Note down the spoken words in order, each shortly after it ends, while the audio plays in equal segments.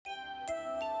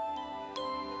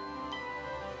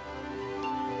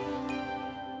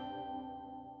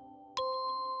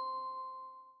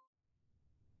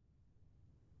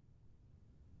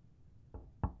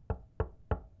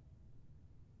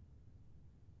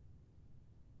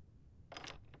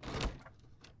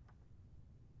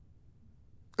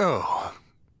Oh,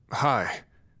 hi.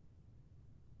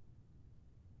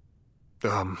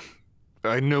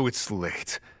 I know it's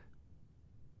late.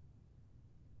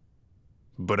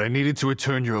 But I needed to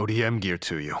return your ODM gear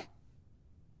to you.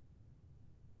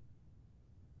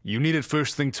 You need it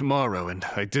first thing tomorrow, and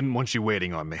I didn't want you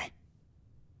waiting on me.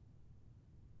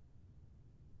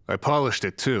 I polished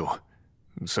it too,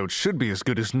 so it should be as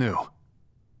good as new.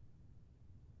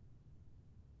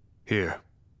 Here.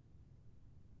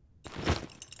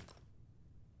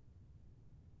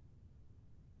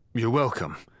 You're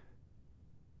welcome.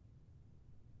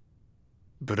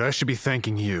 But I should be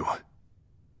thanking you.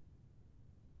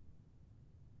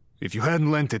 If you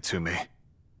hadn't lent it to me,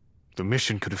 the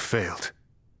mission could have failed.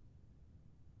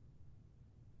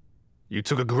 You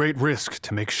took a great risk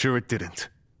to make sure it didn't.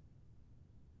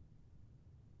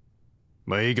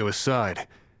 My ego aside,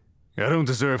 I don't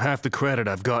deserve half the credit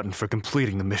I've gotten for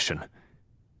completing the mission,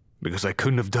 because I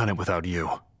couldn't have done it without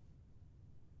you.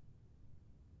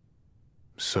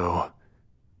 So,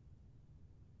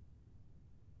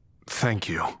 thank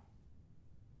you.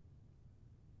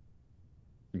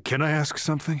 Can I ask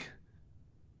something?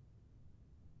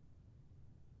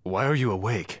 Why are you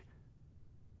awake?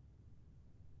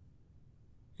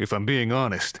 If I'm being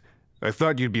honest, I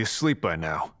thought you'd be asleep by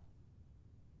now.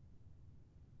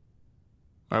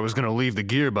 I was gonna leave the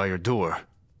gear by your door.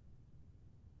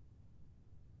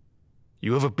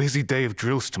 You have a busy day of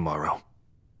drills tomorrow.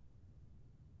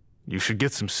 You should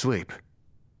get some sleep.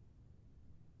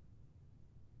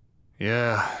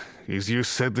 Yeah, easier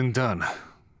said than done.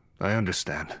 I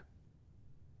understand.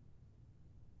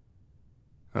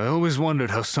 I always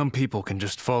wondered how some people can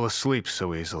just fall asleep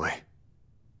so easily.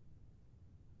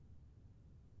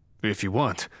 If you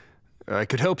want, I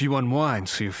could help you unwind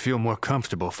so you feel more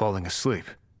comfortable falling asleep.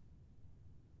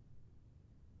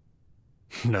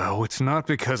 No, it's not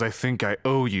because I think I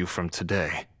owe you from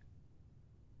today.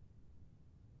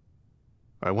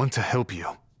 I want to help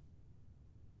you.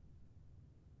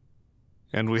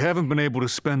 And we haven't been able to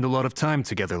spend a lot of time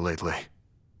together lately.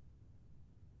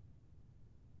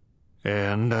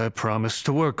 And I promised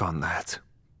to work on that.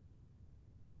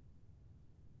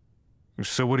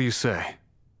 So what do you say?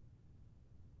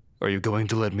 Are you going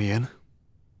to let me in?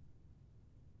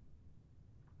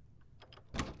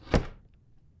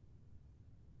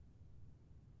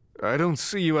 I don't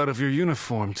see you out of your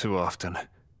uniform too often.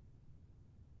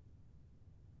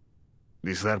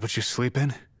 Is that what you sleep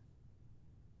in?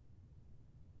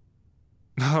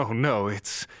 Oh, no,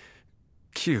 it's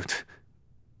cute.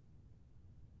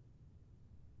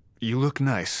 You look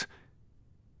nice.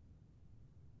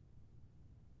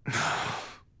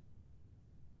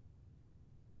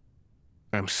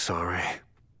 I'm sorry.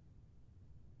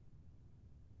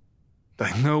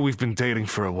 I know we've been dating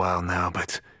for a while now,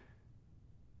 but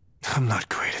I'm not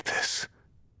great at this.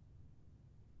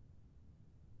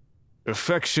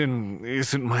 Affection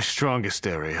isn't my strongest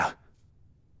area.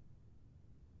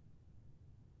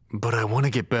 But I want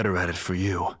to get better at it for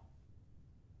you.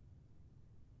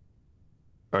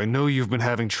 I know you've been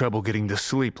having trouble getting to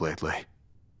sleep lately.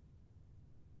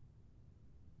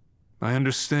 I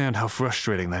understand how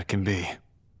frustrating that can be.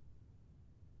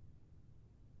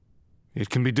 It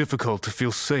can be difficult to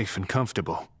feel safe and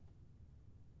comfortable.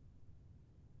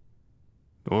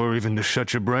 Or even to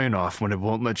shut your brain off when it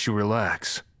won't let you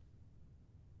relax.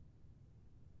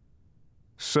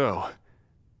 So,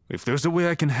 if there's a way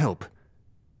I can help,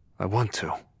 I want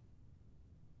to.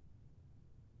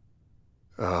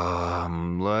 I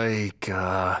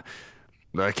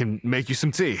can make you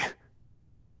some tea.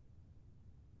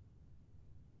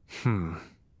 You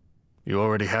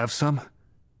already have some?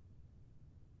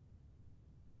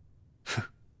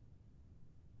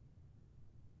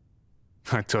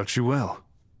 I taught you well.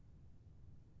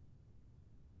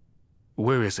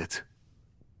 Where is it?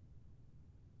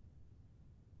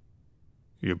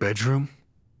 Your bedroom?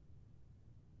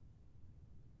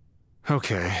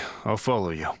 Okay, I'll follow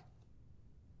you.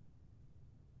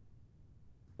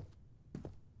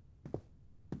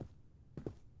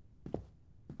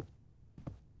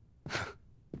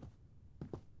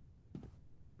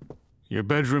 Your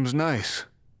bedroom's nice.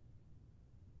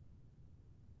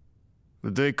 The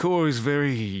decor is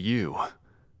very you.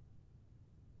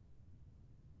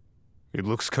 It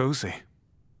looks cozy.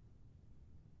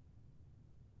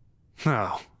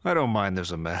 No, I don't mind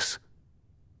there's a mess.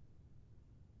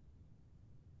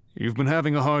 You've been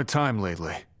having a hard time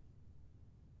lately.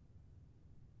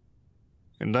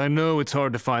 And I know it's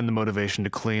hard to find the motivation to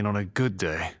clean on a good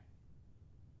day.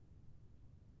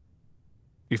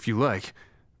 If you like,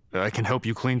 I can help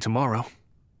you clean tomorrow.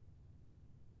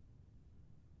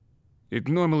 It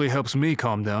normally helps me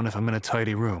calm down if I'm in a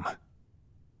tidy room.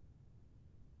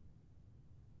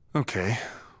 Okay,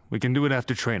 we can do it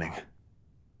after training.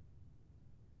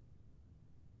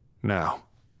 Now,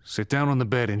 sit down on the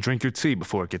bed and drink your tea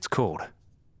before it gets cold.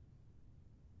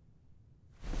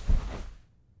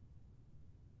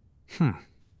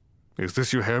 Is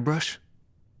this your hairbrush?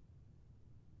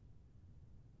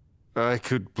 I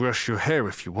could brush your hair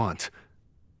if you want.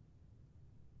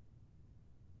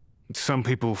 Some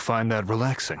people find that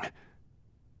relaxing.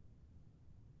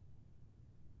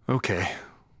 Okay,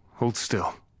 hold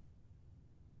still.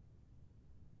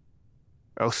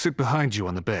 I'll sit behind you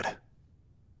on the bed.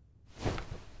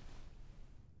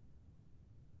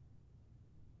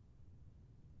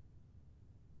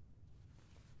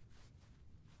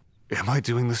 Am I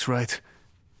doing this right?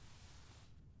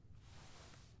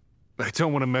 I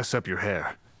don't want to mess up your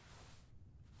hair.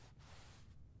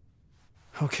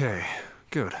 Okay,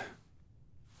 good.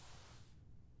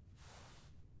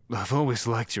 I've always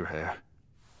liked your hair.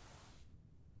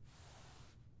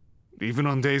 Even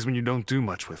on days when you don't do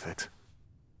much with it.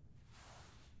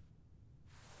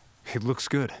 It looks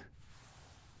good.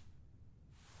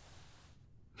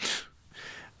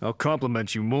 I'll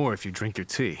compliment you more if you drink your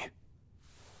tea.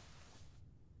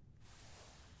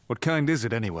 What kind is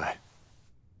it, anyway?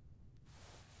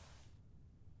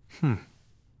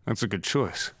 That's a good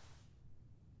choice.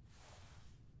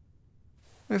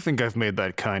 I think I've made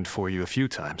that kind for you a few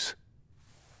times.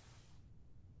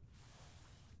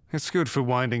 It's good for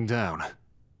winding down.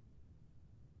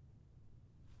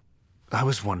 I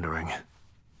was wondering,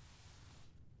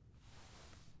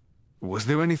 was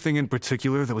there anything in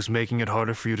particular that was making it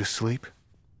harder for you to sleep?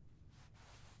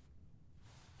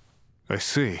 I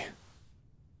see.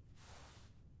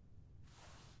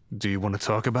 Do you want to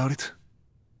talk about it?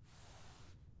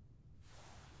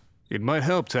 It might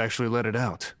help to actually let it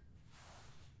out,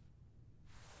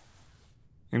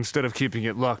 instead of keeping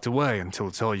it locked away until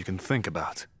it's all you can think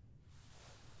about.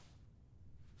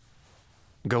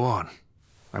 Go on.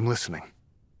 I'm listening.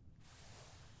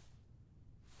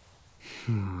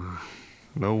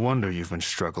 No wonder you've been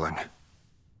struggling.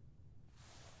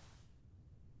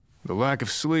 The lack of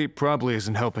sleep probably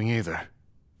isn't helping either.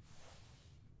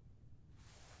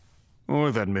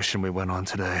 Or that mission we went on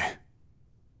today.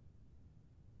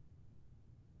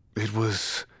 It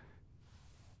was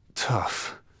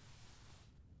tough.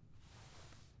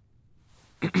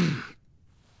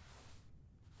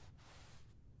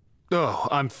 Oh,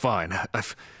 I'm fine.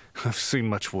 I've seen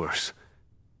much worse.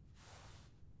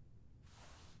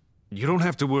 You don't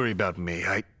have to worry about me.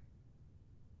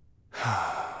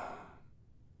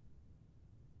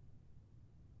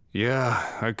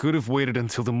 Yeah, I could have waited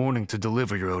until the morning to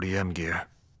deliver your ODM gear.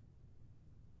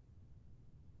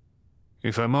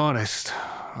 If I'm honest,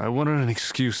 I wanted an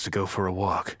excuse to go for a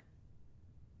walk.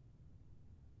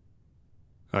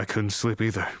 I couldn't sleep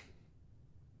either.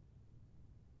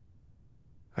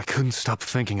 I couldn't stop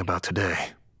thinking about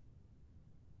today.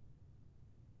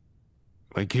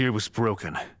 My gear was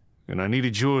broken, and I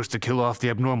needed yours to kill off the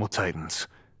abnormal Titans.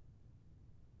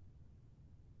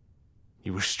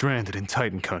 You were stranded in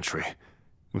Titan country,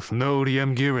 with no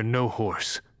ODM gear and no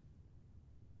horse.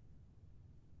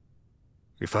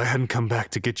 If I hadn't come back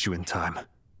to get you in time,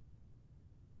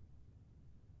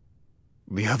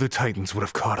 the other Titans would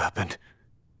have caught up and...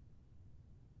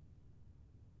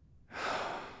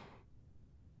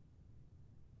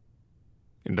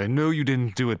 And I know you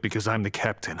didn't do it because I'm the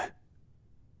captain.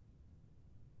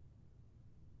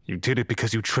 You did it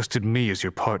because you trusted me as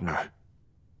your partner.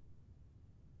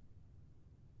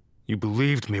 You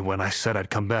believed me when I said I'd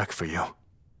come back for you.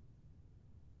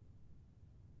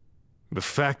 The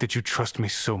fact that you trust me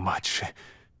so much...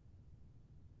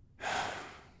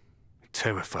 it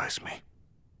terrifies me.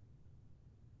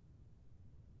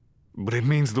 But it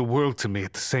means the world to me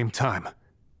at the same time.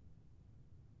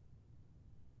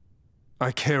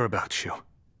 I care about you.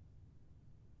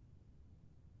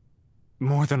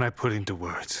 More than I put into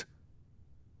words.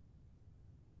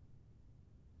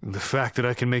 And the fact that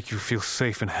I can make you feel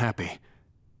safe and happy...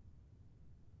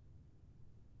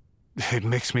 it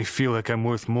makes me feel like I'm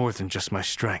worth more than just my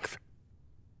strength.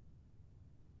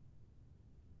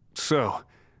 So,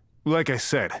 like I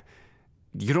said,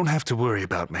 you don't have to worry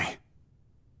about me.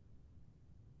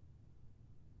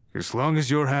 As long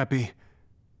as you're happy,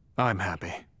 I'm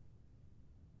happy.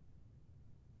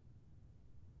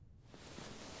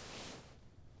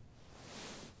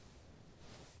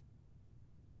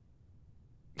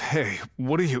 Hey,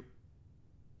 what are you...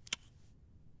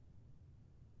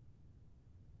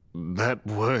 That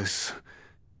was...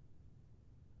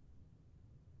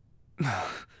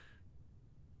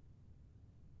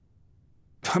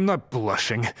 I'm not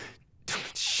blushing.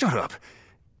 Shut up.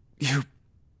 You...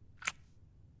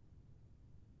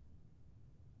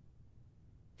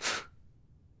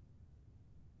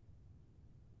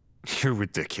 You're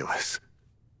ridiculous.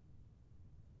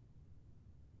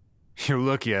 You're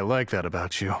lucky I like that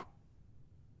about you.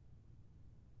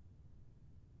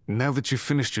 Now that you've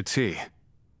finished your tea,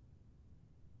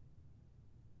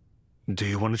 do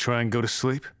you want to try and go to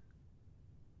sleep?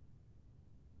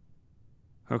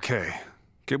 Okay,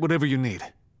 get whatever you need.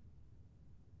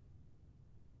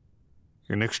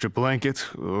 An extra blanket,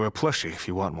 or a plushie if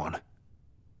you want one.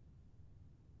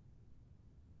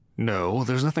 No,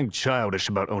 there's nothing childish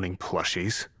about owning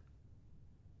plushies.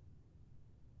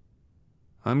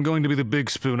 I'm going to be the big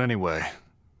spoon anyway,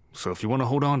 so if you want to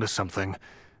hold on to something,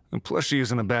 a plushie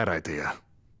isn't a bad idea.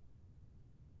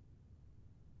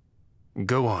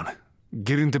 Go on,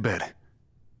 get into bed.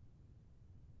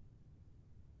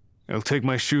 I'll take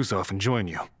my shoes off and join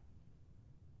you.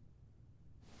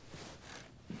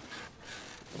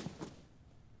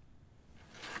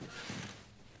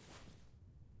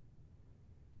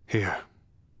 Here,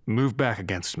 move back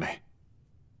against me.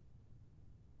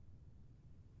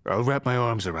 I'll wrap my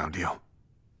arms around you.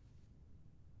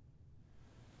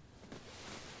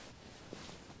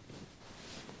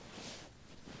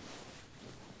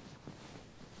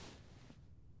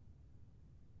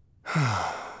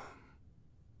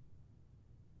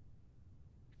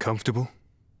 Comfortable?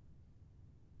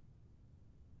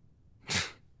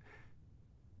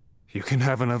 You can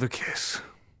have another kiss.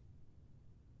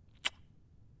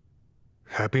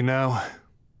 Happy now?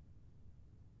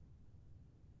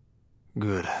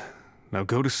 Good. Now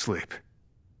go to sleep.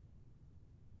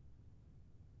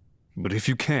 But if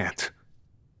you can't,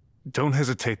 don't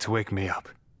hesitate to wake me up.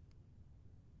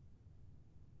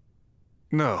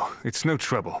 No, it's no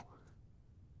trouble.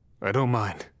 I don't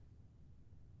mind.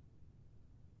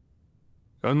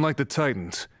 Unlike the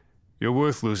Titans, you're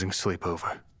worth losing sleep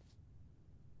over.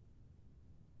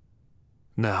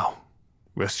 Now,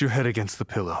 rest your head against the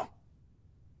pillow.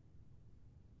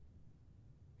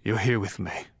 You're here with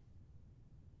me.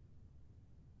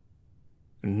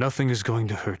 Nothing is going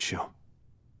to hurt you.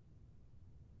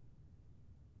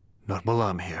 Not while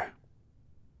I'm here.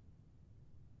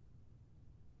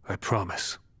 I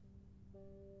promise.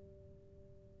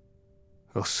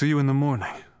 I'll see you in the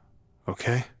morning,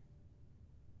 okay?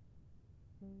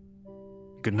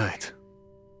 Good night.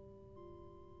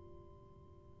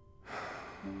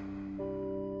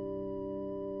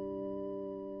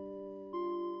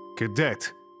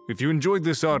 Cadet, if you enjoyed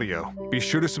this audio, be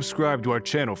sure to subscribe to our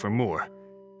channel for more.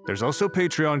 There's also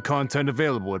Patreon content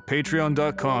available at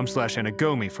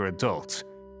patreon.com/Anigomi for adults.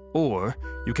 Or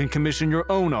you can commission your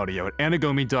own audio at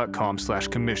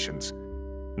anigomi.com/commissions.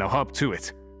 Now hop to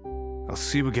it. I'll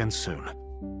see you again soon.